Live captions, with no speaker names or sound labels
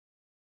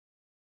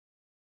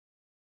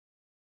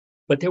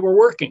but they were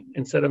working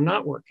instead of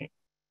not working.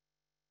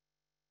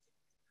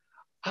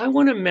 I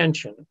want to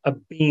mention a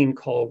bean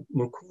called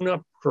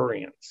Mukuna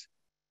Purians.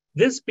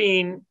 This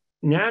bean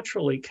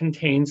naturally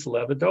contains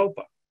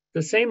levodopa,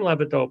 the same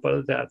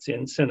levodopa that's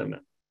in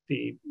cinnamon.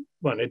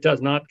 It does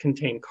not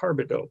contain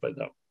carbidopa,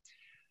 though.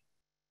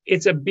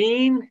 It's a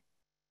bean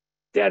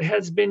that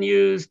has been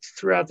used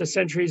throughout the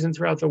centuries and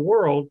throughout the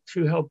world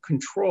to help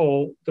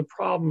control the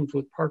problems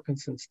with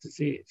Parkinson's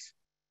disease.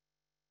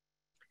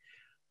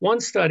 One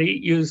study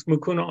used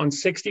Mukuna on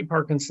 60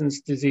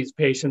 Parkinson's disease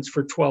patients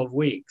for 12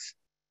 weeks.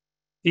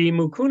 The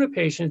Mukuna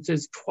patients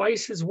did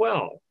twice as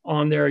well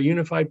on their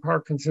Unified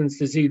Parkinson's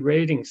Disease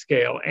Rating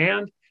Scale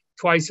and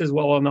twice as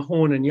well on the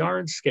Hoehn and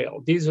Yahr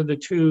scale. These are the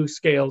two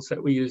scales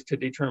that we use to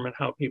determine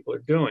how people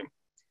are doing.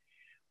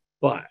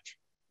 But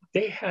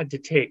they had to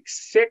take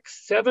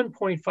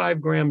 7.5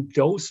 gram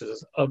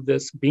doses of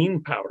this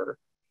bean powder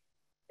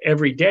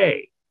every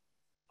day.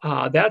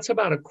 That's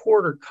about a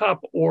quarter cup,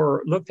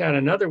 or looked at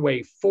another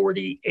way,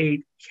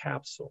 48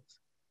 capsules.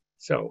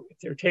 So if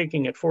they're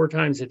taking it 4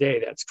 times a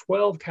day, that's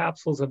 12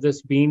 capsules of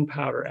this bean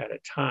powder at a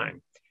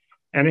time.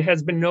 And it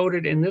has been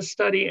noted in this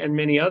study and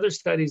many other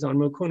studies on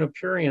Mukuna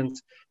Purians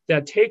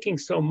that taking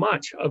so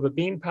much of a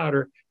bean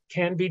powder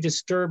can be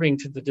disturbing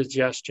to the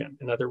digestion.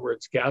 In other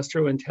words,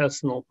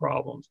 gastrointestinal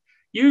problems,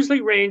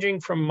 usually ranging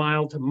from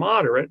mild to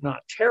moderate,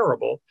 not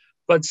terrible,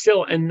 but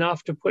still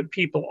enough to put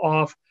people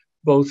off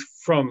both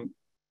from,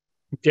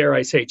 dare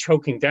I say,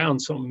 choking down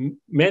so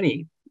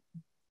many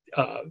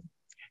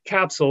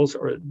capsules,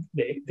 or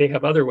they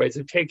have other ways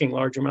of taking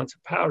large amounts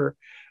of powder.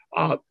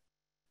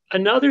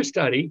 Another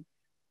study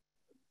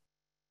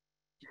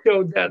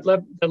showed that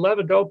the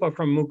levodopa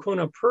from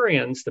Mukuna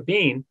Purians, the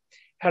bean,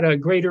 had a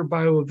greater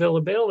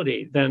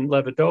bioavailability than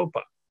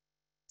levodopa.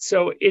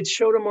 So it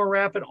showed a more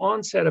rapid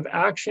onset of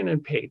action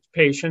in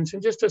patients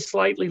and just a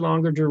slightly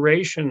longer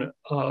duration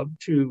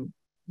to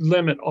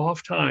limit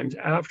off times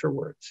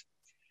afterwards.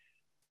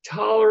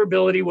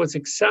 Tolerability was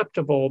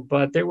acceptable,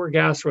 but there were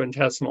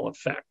gastrointestinal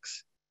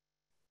effects.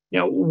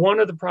 Now, one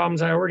of the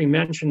problems I already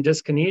mentioned,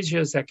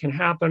 dyskinesias that can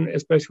happen,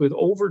 especially with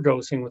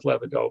overdosing with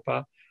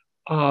levodopa,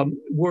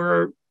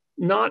 were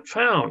not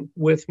found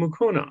with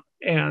Mukuna.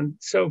 And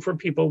so for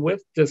people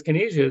with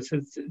dyskinesias,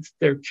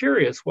 they're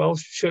curious, well,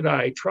 should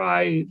I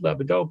try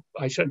levodopa?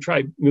 I should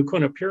try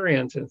Mukuna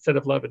Purians instead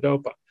of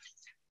levodopa.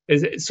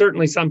 It's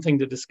certainly something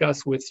to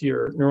discuss with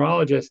your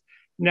neurologist.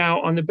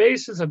 Now, on the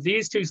basis of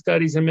these two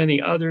studies and many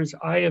others,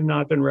 I have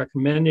not been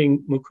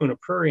recommending Mukuna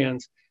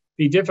Purians.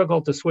 Be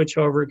difficult to switch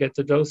over, get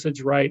the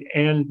dosage right,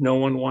 and no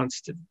one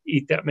wants to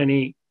eat that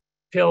many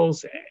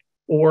pills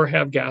or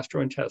have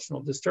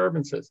gastrointestinal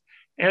disturbances.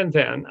 And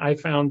then I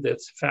found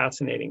this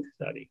fascinating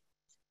study.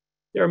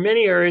 There are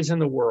many areas in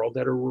the world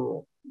that are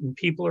rural, and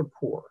people are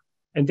poor,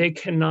 and they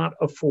cannot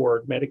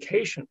afford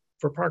medication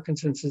for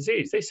Parkinson's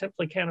disease. They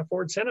simply can't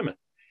afford cinnamon.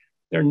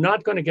 They're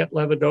not going to get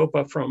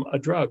levodopa from a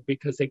drug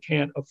because they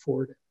can't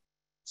afford it.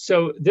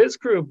 So this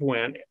group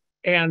went,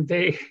 and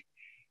they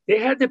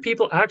had the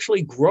people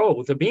actually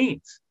grow the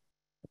beans,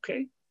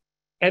 okay?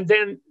 And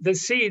then the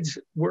seeds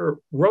were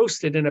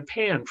roasted in a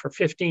pan for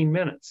 15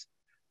 minutes.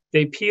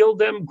 They peeled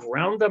them,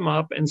 ground them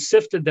up, and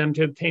sifted them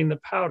to obtain the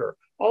powder.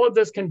 All of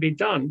this can be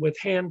done with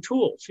hand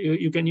tools.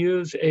 You can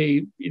use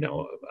a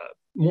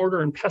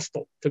mortar and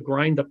pestle to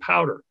grind the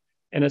powder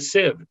and a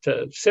sieve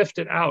to sift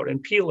it out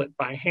and peel it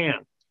by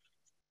hand.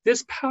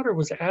 This powder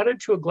was added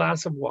to a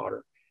glass of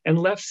water and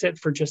left sit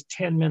for just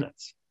 10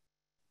 minutes.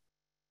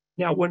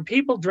 Now, when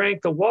people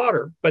drank the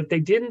water, but they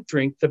didn't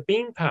drink the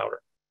bean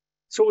powder,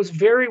 so it was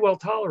very well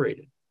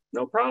tolerated,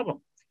 no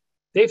problem.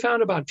 They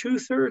found about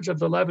 2/3 of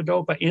the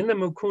levodopa in the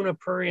Mukuna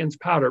Purians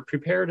powder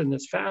prepared in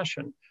this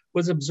fashion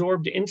was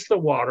absorbed into the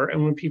water,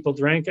 and when people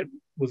drank it,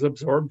 was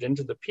absorbed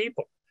into the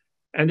people.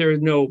 And there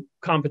was no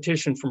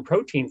competition from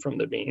protein from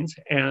the beans,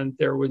 and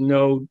there were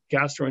no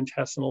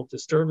gastrointestinal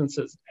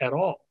disturbances at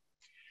all.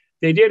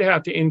 They did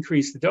have to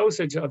increase the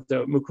dosage of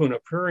the Mukuna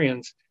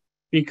Purians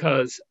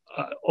because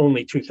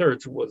only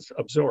 2/3 was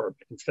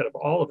absorbed instead of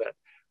all of it.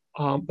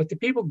 But the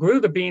people grew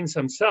the beans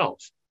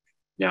themselves.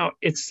 Now,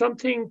 it's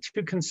something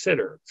to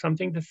consider,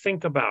 something to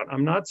think about.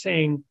 I'm not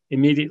saying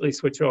immediately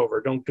switch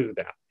over, don't do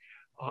that.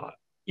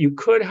 You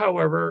could,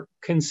 however,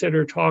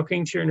 consider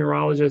talking to your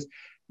neurologist.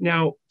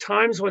 Now,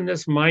 times when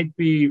this might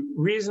be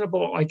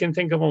reasonable, I can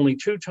think of only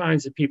 2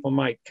 times that people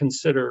might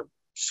consider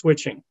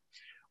switching.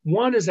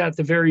 One is at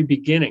the very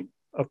beginning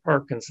of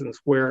Parkinson's,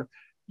 where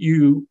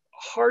you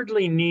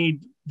hardly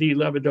need the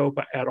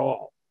levodopa at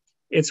all.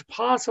 It's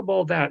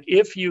possible that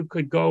if you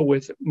could go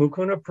with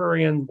Mukuna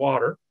Purian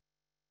water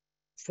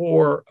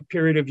for a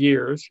period of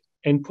years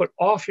and put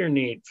off your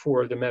need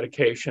for the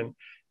medication,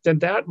 then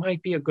that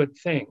might be a good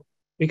thing.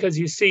 Because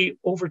you see,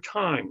 over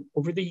time,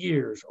 over the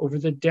years, over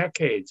the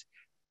decades,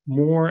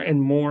 more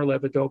and more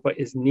levodopa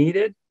is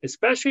needed,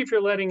 especially if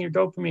you're letting your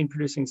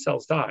dopamine-producing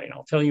cells die. And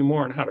I'll tell you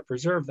more on how to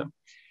preserve them.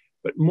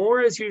 But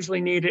more is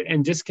usually needed,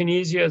 and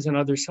dyskinesias and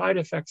other side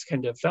effects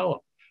can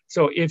develop.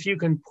 So if you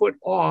can put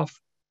off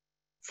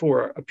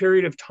for a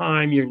period of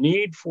time your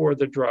need for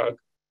the drug,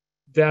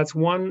 that's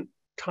one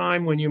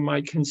time when you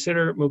might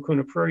consider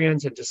Mukuna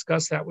Purians and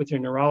discuss that with your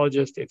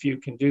neurologist if you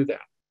can do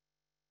that.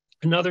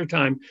 Another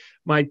time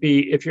might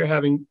be if you're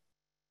having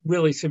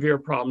really severe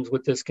problems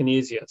with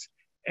dyskinesias.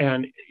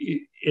 And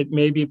it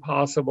may be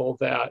possible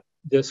that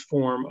this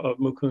form of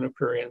Mukuna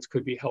Purians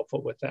could be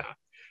helpful with that.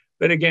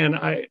 But again,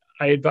 I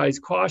advise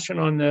caution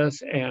on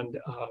this, and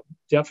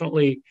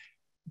definitely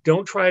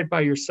don't try it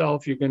by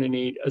yourself. You're going to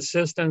need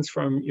assistance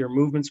from your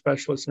movement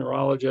specialist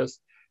neurologist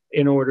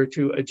in order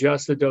to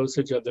adjust the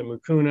dosage of the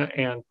Mukuna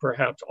and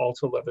perhaps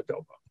also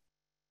Levodopa.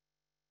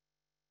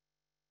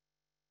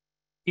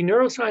 The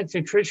Neuroscience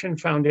Nutrition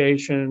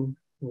Foundation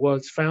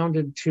was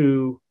founded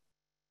to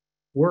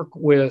work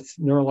with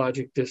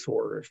neurologic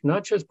disorders,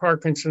 not just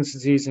Parkinson's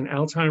disease and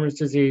Alzheimer's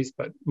disease,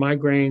 but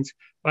migraines.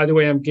 By the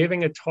way, I'm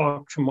giving a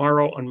talk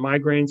tomorrow on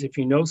migraines. If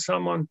you know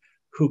someone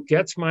who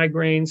gets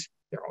migraines,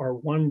 there are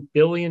 1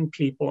 billion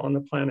people on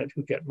the planet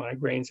who get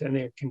migraines, and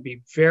they can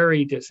be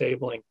very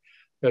disabling.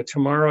 So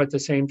tomorrow at the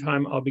same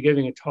time, I'll be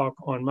giving a talk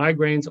on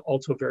migraines,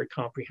 also very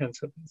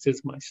comprehensive. This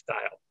is my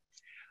style.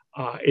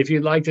 If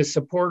you'd like to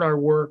support our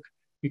work,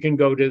 you can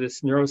go to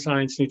this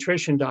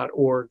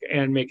neurosciencenutrition.org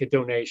and make a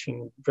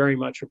donation. Very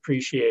much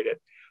appreciate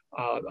it.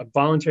 I'm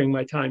volunteering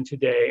my time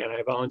today, and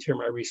I volunteer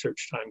my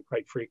research time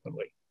quite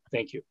frequently.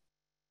 Thank you.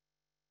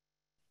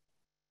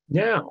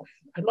 Now,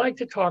 I'd like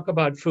to talk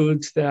about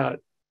foods that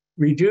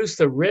reduce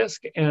the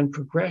risk and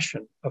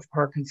progression of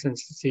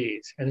Parkinson's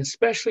disease. And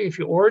especially if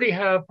you already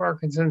have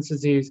Parkinson's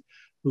disease,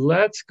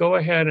 let's go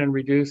ahead and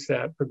reduce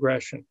that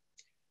progression.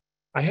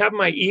 I have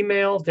my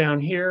email down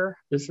here.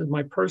 This is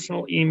my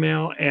personal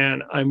email,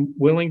 and I'm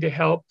willing to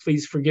help.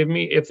 Please forgive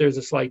me if there's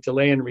a slight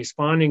delay in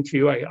responding to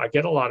you. I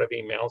get a lot of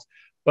emails,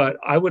 but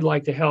I would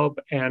like to help.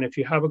 And if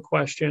you have a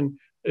question,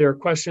 there are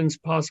questions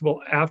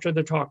possible after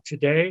the talk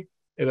today,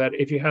 that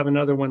if you have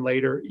another one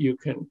later, you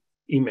can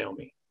email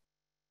me.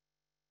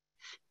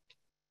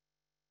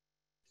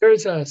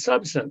 There's a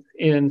substance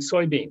in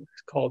soybeans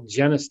called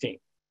genistein,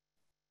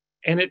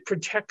 and it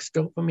protects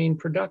dopamine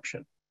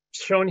production.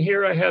 Shown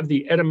here, I have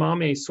the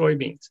edamame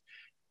soybeans.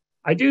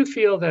 I do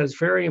feel that it's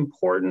very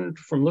important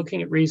from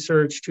looking at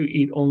research to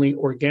eat only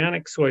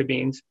organic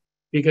soybeans,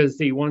 because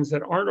the ones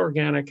that aren't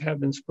organic have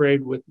been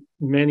sprayed with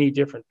many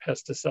different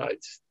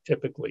pesticides,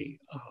 typically,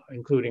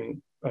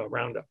 including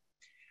Roundup.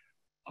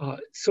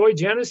 Soy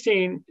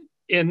genistein,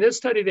 in this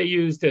study, they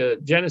used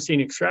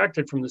genistein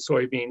extracted from the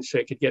soybeans so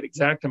they could get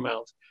exact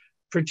amounts,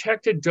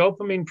 protected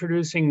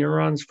dopamine-producing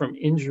neurons from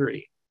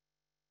injury.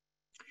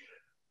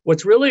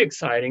 What's really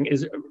exciting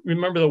is,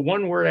 remember the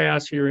one word I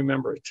asked you to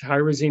remember,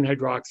 tyrosine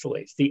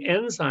hydroxylase, the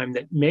enzyme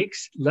that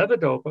makes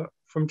levodopa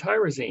from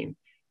tyrosine.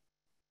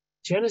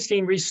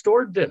 Genistein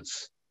restored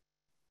this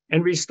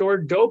and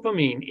restored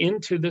dopamine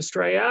into the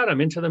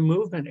striatum, into the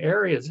movement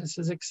areas. This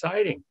is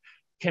exciting.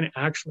 Can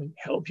actually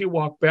help you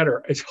walk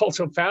better. It's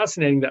also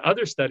fascinating that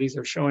other studies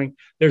are showing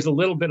there's a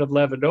little bit of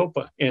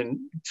levodopa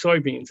in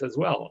soybeans as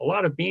well. A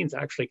lot of beans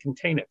actually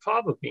contain it.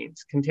 Fava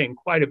beans contain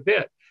quite a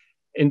bit.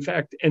 In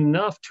fact,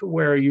 enough to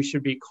where you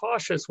should be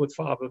cautious with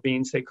fava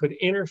beans. They could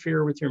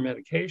interfere with your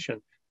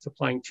medication,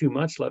 supplying too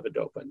much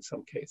levodopa in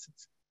some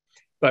cases.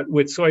 But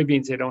with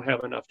soybeans, they don't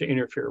have enough to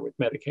interfere with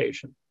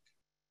medication.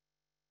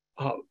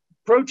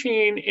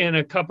 Protein in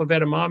a cup of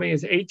edamame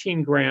is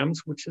 18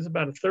 grams, which is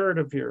about 1/3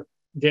 of your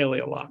daily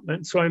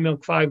allotment. Soy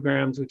milk, 5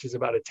 grams, which is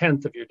about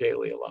 1/10 of your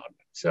daily allotment.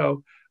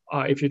 So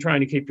if you're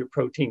trying to keep your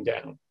protein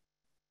down.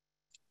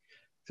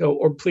 So,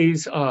 or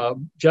please,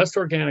 just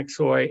organic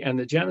soy, and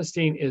the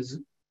genistein is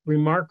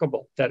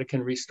remarkable that it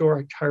can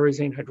restore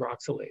tyrosine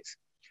hydroxylase.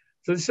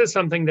 So this is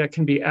something that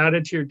can be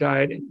added to your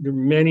diet.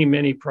 Many,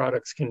 many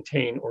products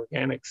contain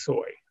organic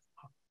soy.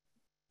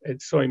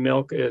 Soy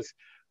milk is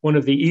one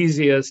of the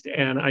easiest,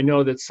 and I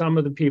know that some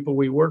of the people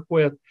we work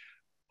with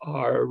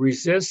are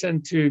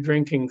resistant to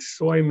drinking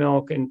soy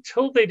milk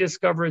until they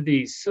discover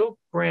the Silk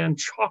brand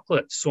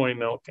chocolate soy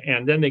milk,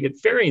 and then they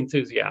get very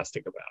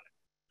enthusiastic about it.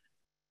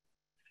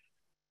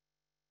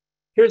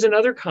 Here's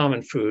another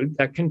common food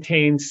that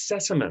contains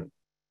sesamin.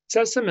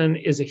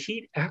 Sesamin is a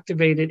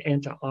heat-activated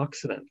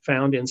antioxidant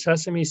found in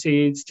sesame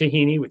seeds,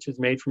 tahini, which is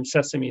made from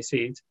sesame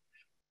seeds.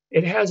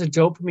 It has a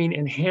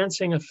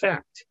dopamine-enhancing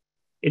effect.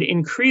 It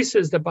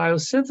increases the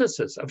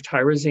biosynthesis of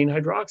tyrosine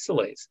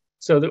hydroxylase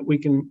so that we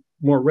can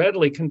more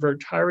readily convert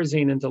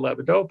tyrosine into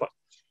levodopa.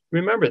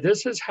 Remember,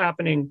 this is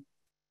happening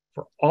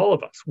for all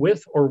of us,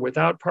 with or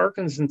without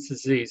Parkinson's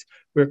disease.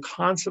 We're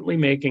constantly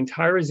making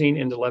tyrosine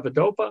into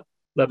levodopa,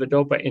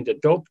 levodopa into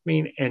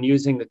dopamine, and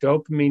using the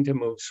dopamine to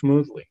move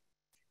smoothly.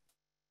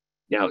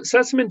 Now,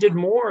 sesamin did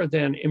more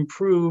than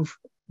improve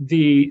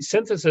the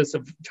synthesis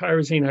of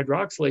tyrosine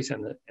hydroxylase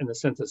and the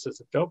synthesis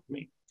of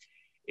dopamine.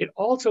 It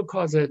also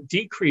caused a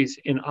decrease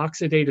in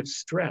oxidative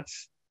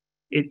stress.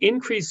 It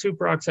increased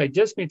superoxide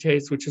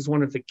dismutase, which is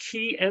one of the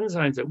key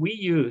enzymes that we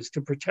use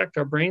to protect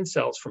our brain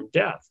cells from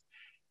death.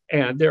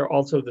 And they're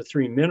also the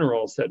 3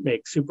 minerals that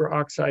make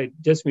superoxide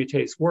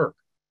dismutase work: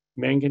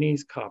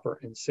 manganese, copper,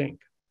 and zinc.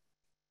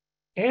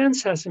 And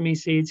sesame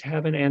seeds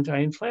have an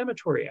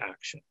anti-inflammatory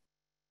action.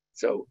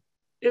 So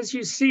as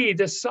you see,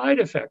 the side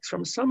effects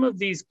from some of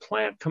these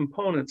plant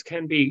components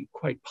can be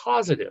quite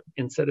positive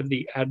instead of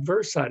the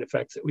adverse side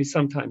effects that we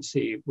sometimes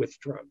see with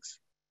drugs.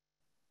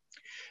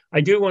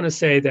 I do want to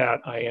say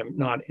that I am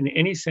not in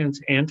any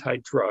sense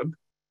anti-drug.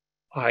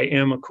 I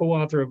am a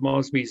co-author of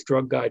Mosby's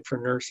Drug Guide for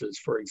Nurses,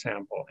 for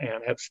example,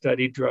 and have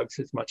studied drugs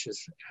as much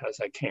as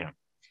I can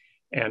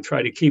and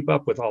try to keep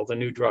up with all the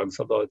new drugs,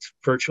 although it's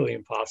virtually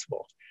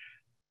impossible.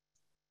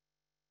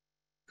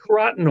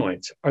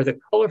 Carotenoids are the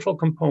colorful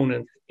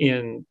components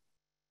in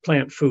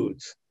plant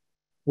foods.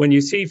 When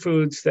you see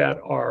foods that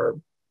are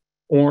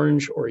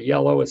orange or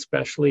yellow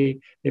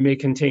especially, they may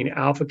contain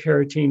alpha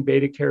carotene,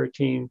 beta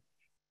carotene,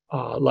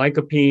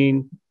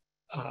 lycopene.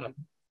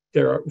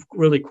 There are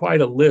really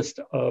quite a list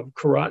of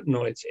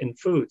carotenoids in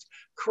foods.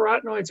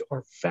 Carotenoids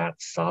are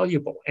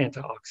fat-soluble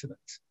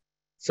antioxidants.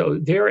 So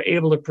they're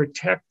able to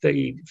protect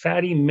the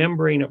fatty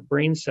membrane of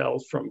brain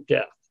cells from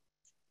death.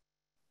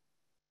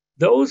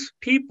 Those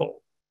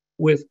people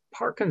with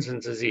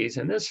Parkinson's disease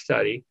in this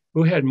study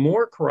who had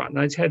more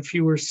carotenoids had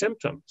fewer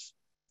symptoms.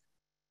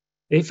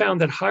 They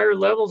found that higher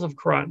levels of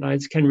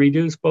carotenoids can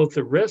reduce both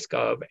the risk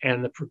of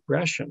and the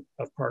progression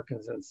of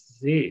Parkinson's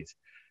disease.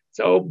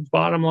 So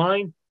bottom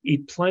line,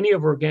 eat plenty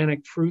of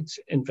organic fruits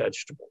and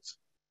vegetables.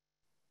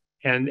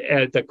 And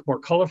the more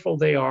colorful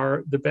they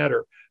are, the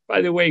better.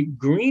 By the way,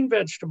 green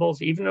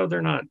vegetables, even though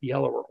they're not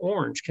yellow or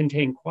orange,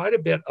 contain quite a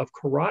bit of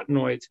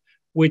carotenoids,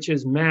 which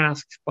is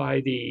masked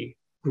by the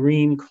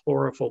green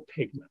chlorophyll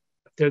pigment.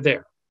 They're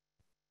there.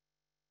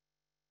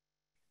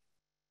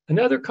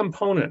 Another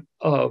component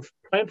of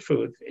plant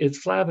foods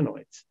is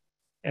flavonoids,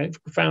 and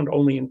found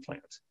only in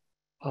plants.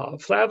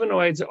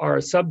 Flavonoids are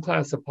a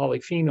subclass of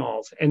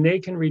polyphenols, and they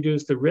can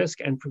reduce the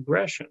risk and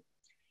progression.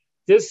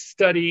 This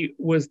study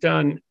was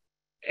done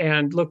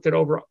and looked at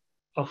over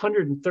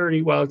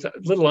 130, well, it's a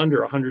little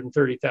under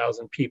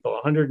 130,000 people,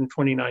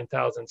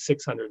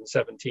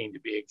 129,617 to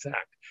be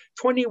exact.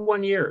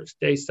 21 years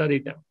they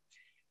studied them.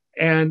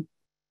 And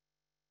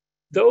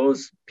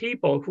those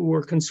people who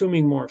were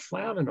consuming more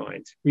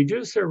flavonoids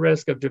reduced their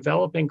risk of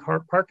developing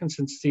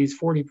Parkinson's disease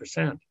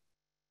 40%.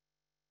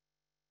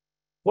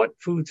 What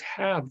foods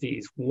have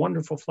these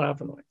wonderful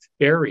flavonoids?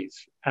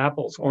 Berries,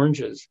 apples,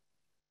 oranges,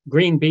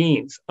 green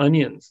beans,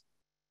 onions,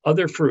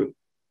 other fruit,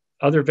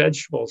 other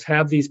vegetables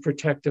have these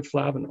protective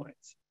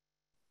flavonoids.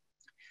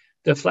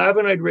 The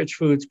flavonoid-rich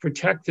foods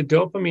protect the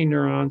dopamine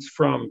neurons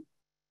from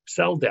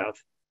cell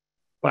death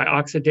by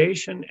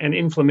oxidation and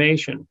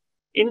inflammation.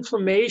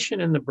 Inflammation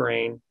in the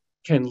brain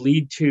can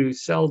lead to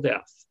cell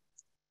death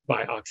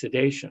by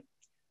oxidation.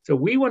 So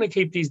we want to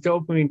keep these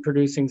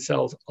dopamine-producing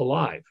cells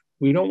alive.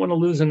 We don't want to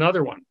lose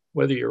another one,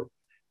 whether you're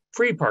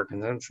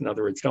pre-Parkinson's, in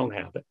other words, don't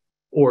have it,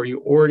 or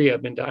you already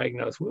have been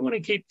diagnosed. We want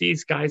to keep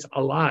these guys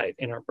alive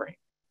in our brain.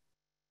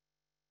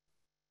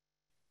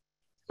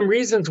 Some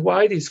reasons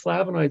why these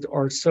flavonoids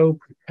are so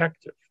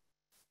protective.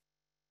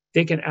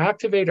 They can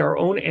activate our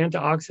own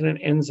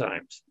antioxidant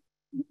enzymes,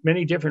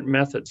 many different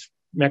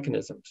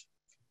mechanisms.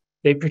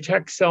 They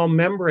protect cell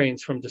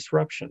membranes from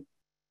disruption,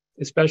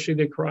 especially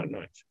the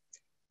carotenoids.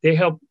 They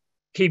help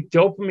keep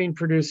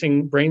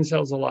dopamine-producing brain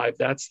cells alive.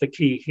 That's the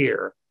key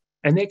here.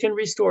 And they can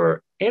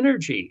restore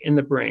energy in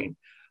the brain.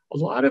 A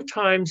lot of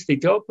times, the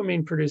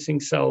dopamine-producing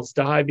cells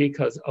die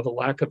because of a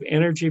lack of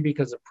energy,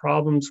 because of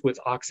problems with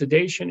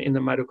oxidation in the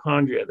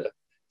mitochondria, the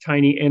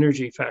tiny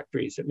energy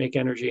factories that make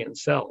energy in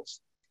cells.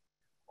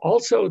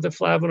 Also, the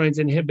flavonoids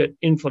inhibit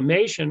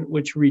inflammation,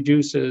 which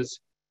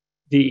reduces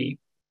the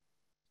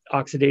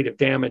oxidative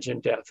damage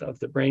and death of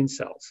the brain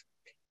cells.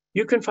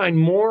 You can find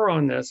more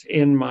on this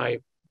in my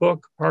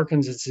book,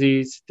 Parkinson's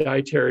Disease,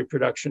 Dietary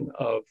Production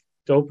of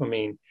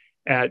Dopamine,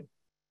 at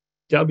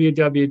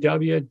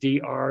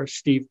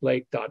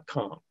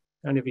www.drsteveblake.com.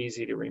 Kind of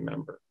easy to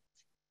remember.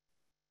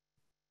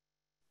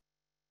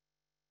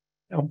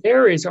 Now,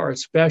 berries are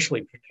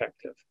especially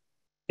protective.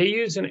 They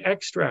use an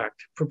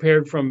extract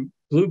prepared from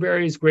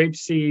blueberries,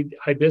 grapeseed,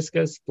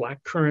 hibiscus,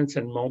 black currants,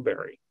 and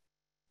mulberry.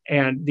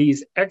 And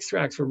these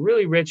extracts are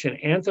really rich in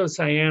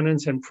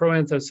anthocyanins and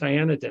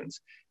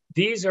proanthocyanidins.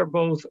 These are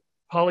both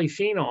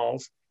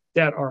polyphenols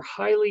that are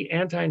highly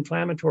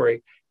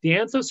anti-inflammatory. The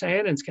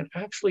anthocyanins can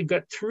actually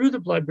get through the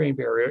blood-brain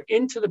barrier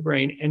into the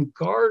brain and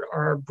guard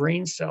our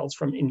brain cells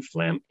from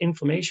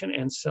inflammation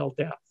and cell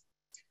death.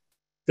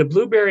 The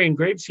blueberry and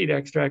grapeseed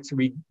extracts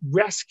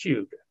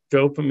rescued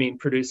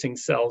dopamine-producing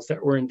cells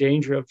that were in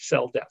danger of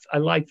cell death. I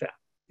like that.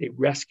 They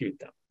rescued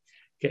them.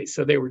 Okay,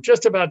 so they were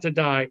just about to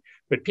die,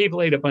 but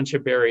people ate a bunch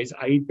of berries.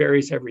 I eat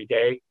berries every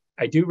day.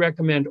 I do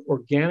recommend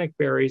organic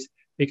berries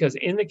because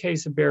in the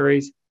case of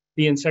berries,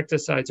 the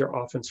insecticides are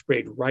often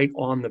sprayed right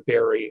on the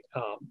berry,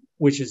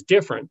 which is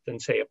different than,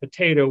 say, a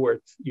potato, where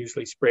it's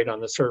usually sprayed on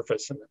the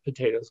surface and the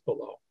potatoes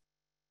below.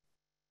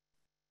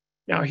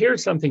 Now,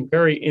 here's something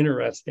very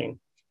interesting.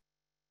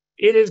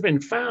 It has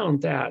been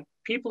found that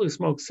people who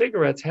smoke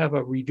cigarettes have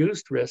a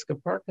reduced risk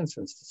of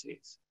Parkinson's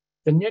disease.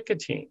 The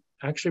nicotine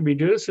actually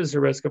reduces the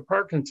risk of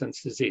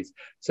Parkinson's disease.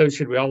 So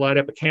should we all light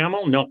up a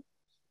Camel? No,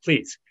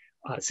 please.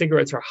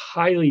 Cigarettes are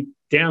highly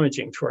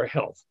damaging to our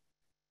health.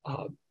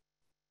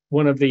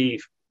 one of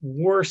the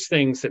worst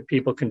things that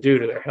people can do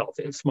to their health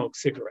is smoke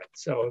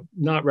cigarettes. So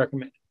not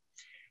recommended.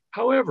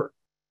 However,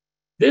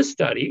 this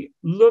study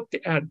looked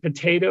at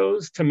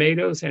potatoes,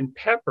 tomatoes, and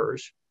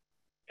peppers,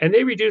 and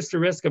they reduced the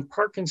risk of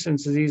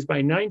Parkinson's disease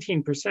by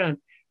 19%.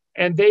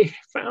 And they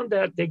found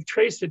that they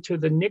traced it to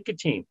the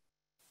nicotine.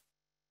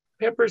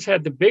 Peppers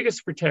had the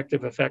biggest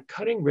protective effect,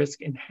 cutting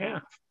risk in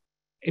half.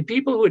 And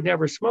people who had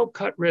never smoked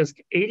cut risk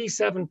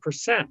 87%,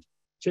 which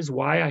is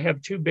why I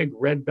have two big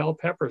red bell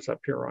peppers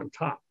up here on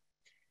top.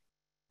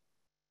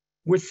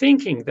 We're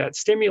thinking that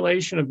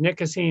stimulation of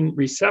nicotine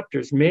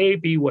receptors may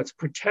be what's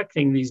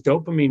protecting these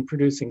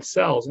dopamine-producing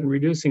cells and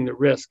reducing the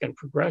risk and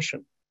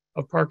progression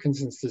of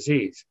Parkinson's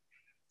disease.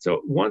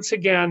 So once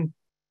again,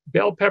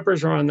 bell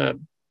peppers are on the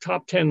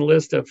top 10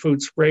 list of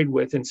foods sprayed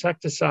with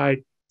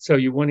insecticide. So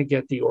you want to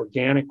get the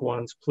organic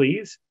ones,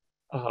 please.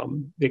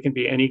 They can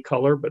be any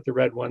color, but the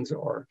red ones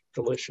are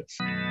delicious.